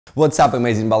What's up,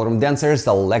 amazing ballroom dancers?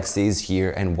 Alexey is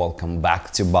here and welcome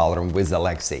back to Ballroom with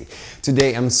Alexey.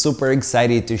 Today I'm super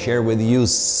excited to share with you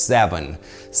seven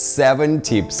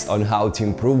tips on how to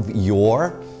improve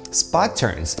your spot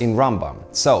turns in Rumba.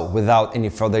 So without any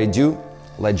further ado,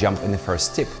 let's jump in the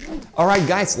first tip. Alright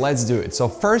guys, let's do it. So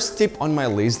first tip on my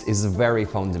list is very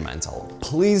fundamental.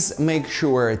 Please make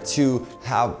sure to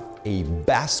have a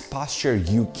best posture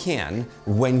you can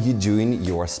when you're doing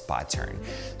your spot turn.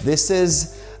 This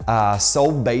is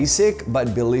so basic,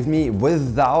 but believe me,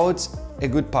 without a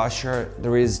good posture,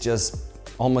 there is just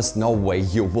almost no way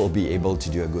you will be able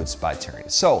to do a good spot turn.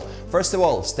 So first of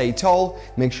all, stay tall,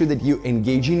 make sure that you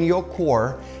engage in your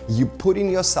core, you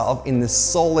putting yourself in the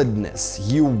solidness,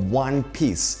 you one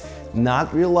piece,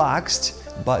 not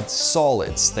relaxed, but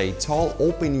solid. Stay tall,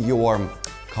 open your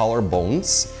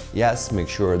collarbones. Yes, make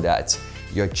sure that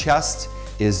your chest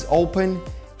is open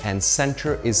and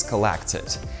center is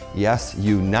collected. Yes,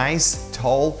 you nice,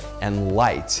 tall, and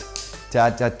light.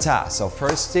 Ta-ta-ta. So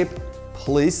first tip,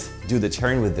 please do the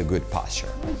turn with the good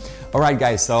posture. Alright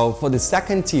guys, so for the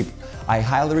second tip, I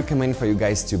highly recommend for you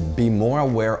guys to be more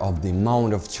aware of the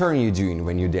amount of turn you're doing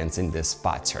when you dance in this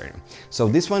spot turn. So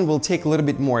this one will take a little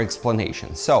bit more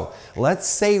explanation. So let's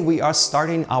say we are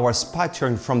starting our spot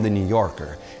turn from the New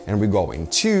Yorker and we're going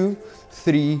 2,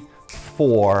 3,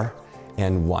 4,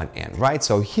 and 1 end, right?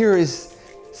 So here is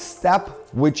step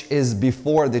which is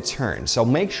before the turn. So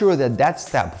make sure that that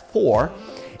step 4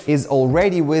 is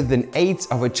already with an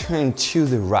 1/8 of a turn to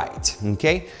the right,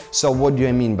 okay? So what do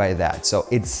I mean by that? So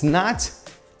it's not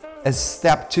a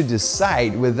step to the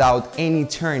side without any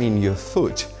turn in your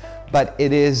foot, but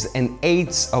it is an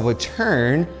 1/8 of a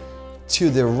turn to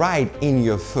the right in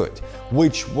your foot,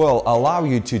 which will allow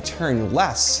you to turn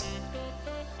less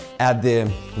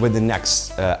with the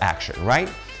next action, right?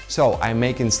 So I'm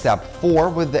making step 4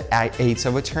 with the 1/8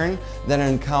 of a turn, then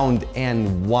I count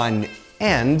and 1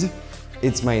 end,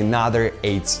 it's my another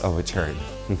 1/8 of a turn,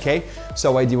 okay?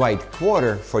 So I divide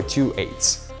quarter for 2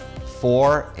 1/8,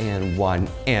 4 and 1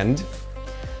 end.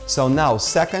 So now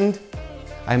second,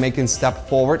 I'm making step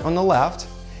forward on the left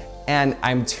and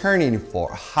I'm turning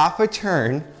for half a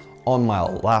turn on my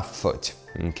left foot,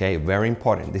 okay? Very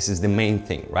important, this is the main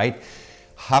thing, right?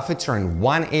 Half a turn,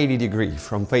 180 degree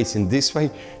from facing this way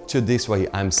to this way.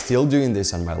 I'm still doing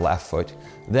this on my left foot.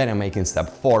 Then I'm making step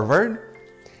forward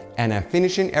and I'm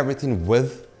finishing everything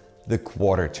with the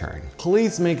quarter turn.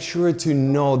 Please make sure to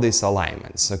know these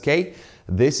alignments, okay?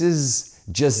 This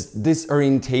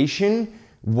orientation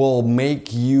will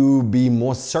make you be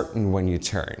more certain when you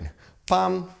turn.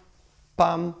 Pum,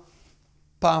 pum,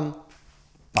 pum,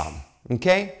 pum,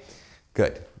 okay?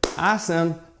 Good,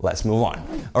 awesome. Let's move on.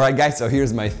 All right, guys, so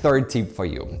here's my third tip for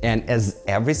you. And as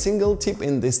every single tip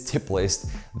in this tip list,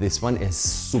 this one is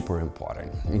super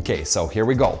important. Okay, so here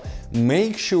we go.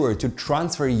 Make sure to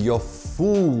transfer your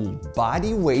full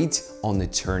body weight on the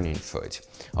turning foot.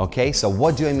 Okay, so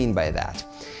what do I mean by that?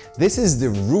 This is the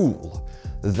rule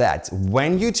that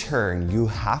when you turn, you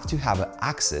have to have an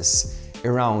axis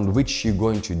around which you're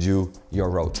going to do your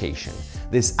rotation.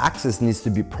 This axis needs to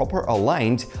be proper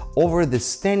aligned over the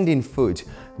standing foot,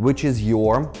 which is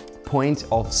your point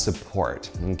of support,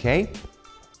 okay?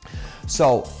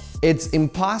 So it's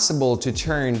impossible to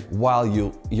turn while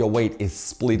your weight is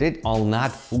splitted or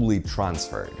not fully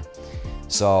transferred.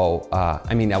 So,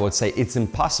 I would say it's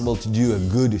impossible to do a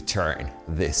good turn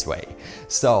this way.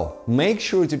 So make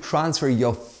sure to transfer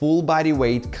your full body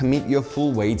weight, commit your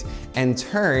full weight, and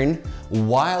turn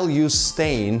while you're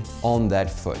staying on that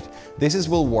foot. This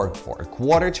will work for a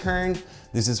quarter turn,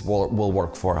 will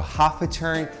work for a half a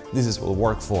turn, will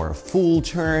work for a full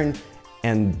turn,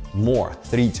 and more,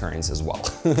 3 turns as well.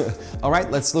 All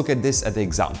right, let's look at this at the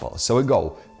example. So we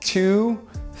go 2,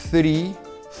 3,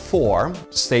 4,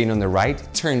 staying on the right,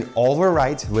 turn over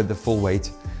right with the full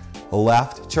weight,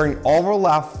 left, turn over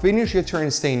left, finish your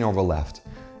turn staying over left,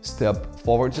 step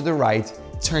forward to the right,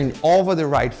 turn over the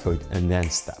right foot, and then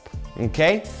step,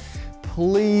 okay?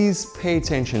 Please pay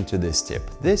attention to this tip.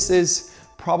 This is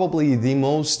probably the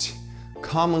most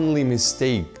common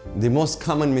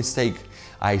mistake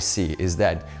I see is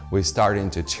that we're starting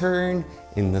to turn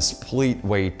in the split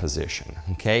weight position,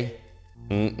 okay?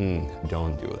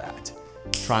 Don't do that.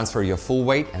 Transfer your full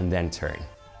weight and then turn.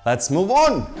 Let's move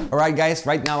on. All right, guys,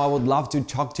 right now I would love to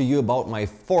talk to you about my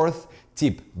fourth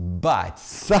tip, but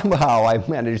somehow I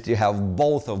managed to have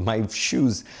both of my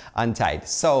shoes untied.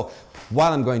 So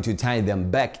while I'm going to tie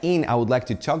them back in, I would like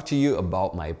to talk to you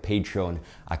about my Patreon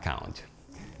account.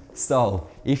 So,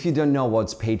 if you don't know what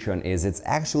Patreon is, it's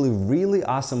actually a really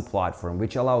awesome platform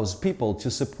which allows people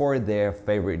to support their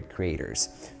favorite creators.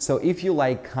 So if you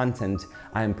like content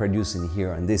I'm producing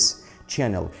here on this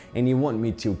channel and you want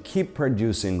me to keep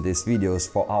producing these videos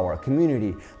for our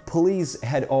community, please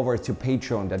head over to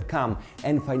patreon.com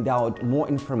and find out more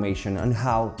information on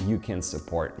how you can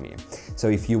support me. So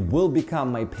if you will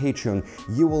become my patron,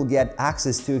 you will get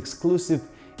access to exclusive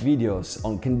videos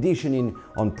on conditioning,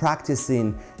 on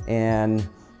practicing, and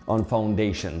on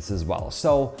foundations as well.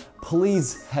 So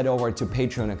please head over to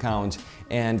Patreon account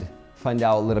and find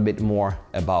out a little bit more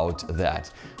about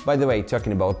that. By the way,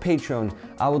 talking about Patreon,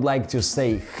 I would like to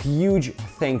say huge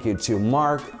thank you to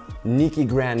Mark, Nikki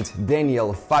Grant,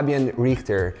 Daniel, Fabian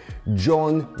Richter,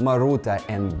 John Maruta,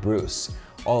 and Bruce.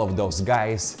 All of those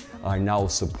guys are now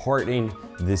supporting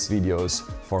these videos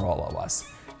for all of us.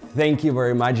 Thank you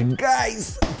very much,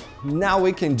 guys! Now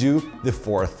we can do the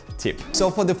fourth tip. So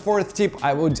for the fourth tip,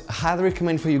 I would highly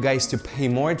recommend for you guys to pay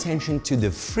more attention to the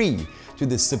free, to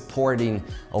the supporting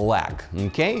leg,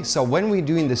 okay? So when we're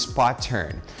doing the spot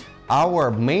turn, our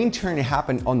main turn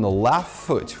happens on the left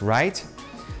foot, right?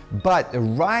 But the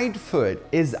right foot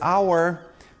is our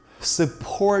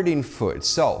supporting foot.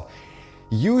 So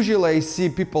usually I see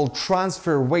people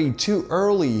transfer weight too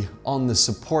early on the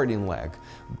supporting leg,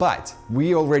 but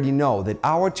we already know that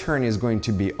our turn is going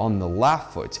to be on the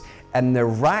left foot and the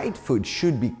right foot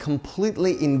should be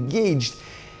completely engaged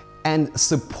and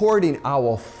supporting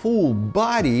our full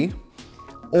body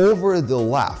over the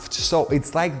left. So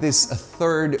it's like this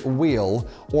third wheel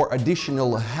or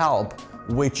additional help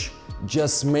which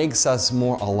just makes us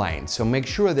more aligned. So make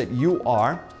sure that you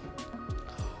are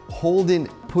holding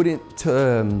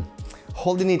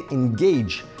it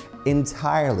engaged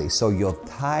entirely. So your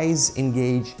thighs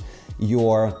engage,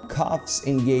 your cuffs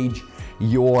engage,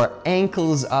 your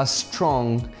ankles are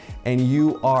strong, and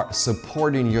you are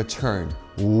supporting your turn.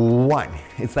 One.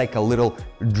 It's like a little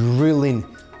drilling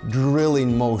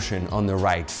motion on the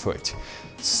right foot.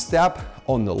 Step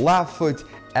on the left foot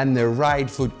and the right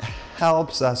foot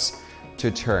helps us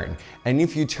to turn. And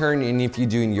if you turn and if you're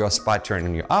doing your spot turn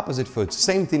on your opposite foot,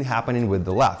 same thing happening with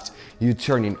the left. You're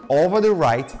turning over the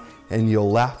right and your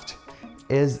left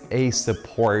is a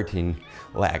supporting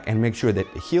leg. And make sure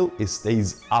that the heel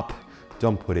stays up.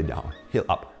 Don't put it down. Heel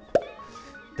up.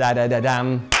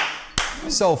 Da-da-da-dam.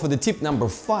 So for the tip number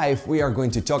 5, we are going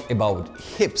to talk about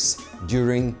hips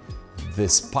during the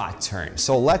spot turn.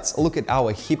 So let's look at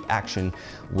our hip action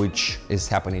which is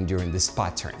happening during the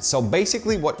spot turn. So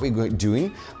basically what we're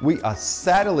doing, we are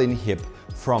saddling hip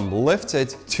from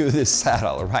lifted to the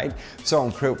saddle, right?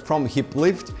 So from hip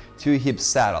lift to hip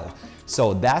saddle.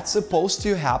 So that's supposed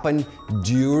to happen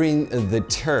during the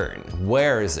turn.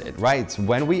 Where is it, right?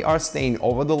 When we are staying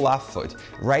over the left foot,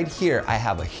 right here I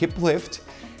have a hip lift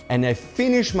and I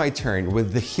finish my turn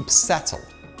with the hip settle.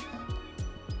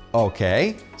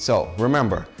 Okay, so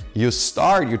remember, you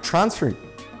transfer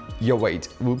your weight,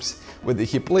 with the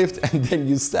hip lift and then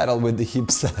you settle with the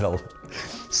hip settle.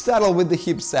 Settle with the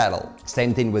hip settle.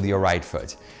 Same thing with your right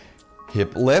foot.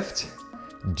 Hip lift,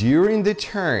 during the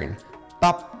turn,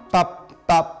 pop, pop,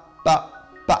 pop,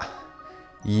 pop, pop.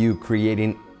 You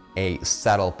creating a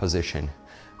settle position,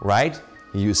 right?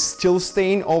 You still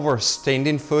staying over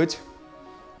standing foot.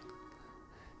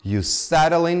 You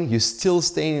settling, you still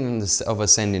staying in the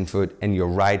ascending foot and your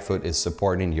right foot is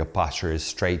supporting, your posture is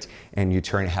straight and you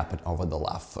turn happen over the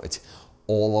left foot.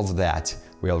 All of that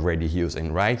we're already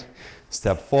using, right?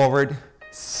 Step forward,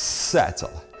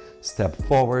 settle. Step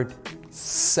forward,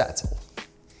 settle.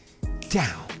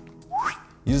 Down.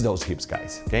 Use those hips,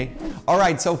 guys, okay? All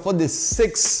right, so for the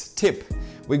 6th tip,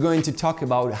 we're going to talk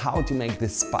about how to make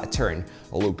this spot turn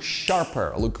look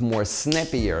sharper, look more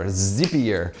snappier,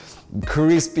 zippier,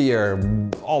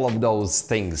 crispier, all of those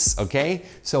things, okay?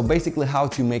 So basically how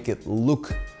to make it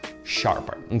look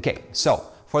sharper. Okay, so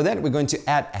for that we're going to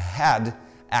add a head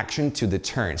action to the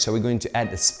turn. So we're going to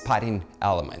add the spotting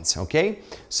elements, okay?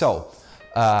 So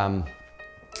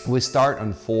we start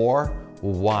on 4,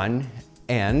 1,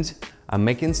 and I'm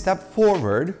making step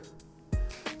forward.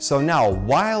 So now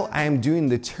while I'm doing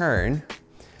the turn,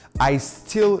 I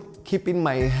still keeping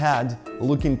my head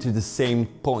looking to the same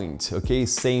point, okay,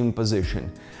 same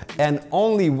position. And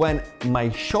only when my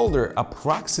shoulder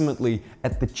approximately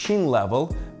at the chin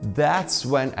level, that's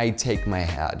when I take my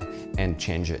head and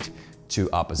change it to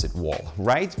opposite wall,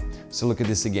 right? So look at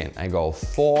this again. I go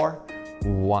 4,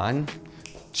 1,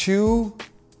 2,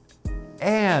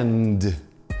 and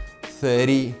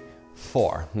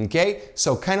 34, okay?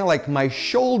 So kind of like my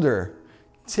shoulder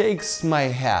takes my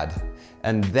head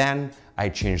and then I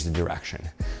change the direction.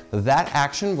 That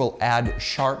action will add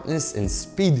sharpness and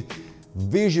speed,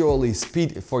 visually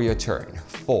speed for your turn.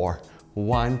 4,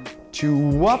 1,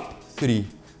 2, up, 3,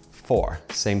 4.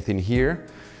 Same thing here.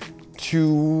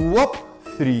 2, up,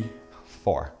 3,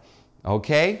 4.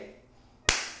 Okay?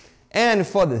 And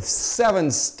for the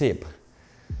 7th tip,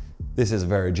 this is a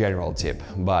very general tip,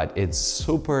 but it's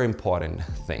super important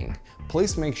thing.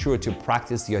 Please make sure to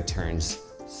practice your turns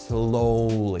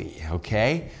slowly,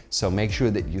 okay? So make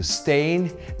sure that you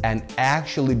stay and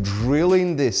actually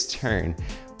drilling this turn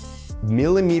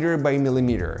millimeter by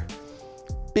millimeter,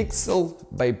 pixel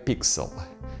by pixel,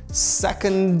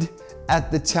 second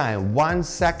at the time, 1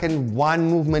 second, 1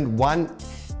 movement, 1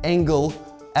 angle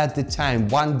at the time,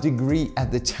 1 degree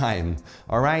at the time,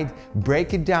 all right?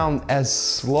 Break it down as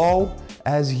slow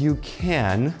as you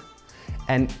can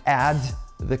and add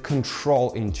the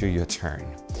control into your turn.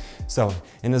 So,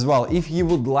 and as well, if you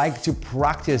would like to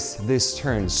practice this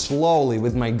turn slowly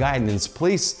with my guidance,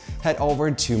 please head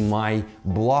over to my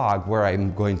blog where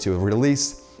I'm going to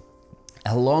release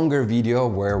a longer video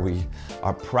where we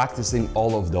are practicing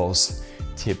all of those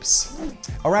tips.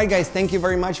 Alright guys, thank you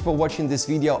very much for watching this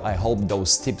video. I hope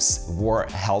those tips were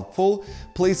helpful.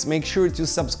 Please make sure to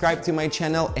subscribe to my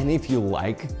channel, and if you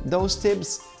like those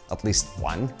tips, at least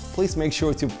one, please make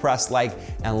sure to press like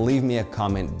and leave me a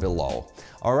comment below.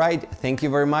 Alright, thank you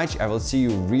very much. I will see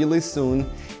you really soon.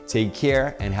 Take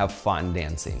care and have fun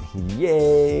dancing.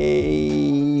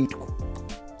 Yay!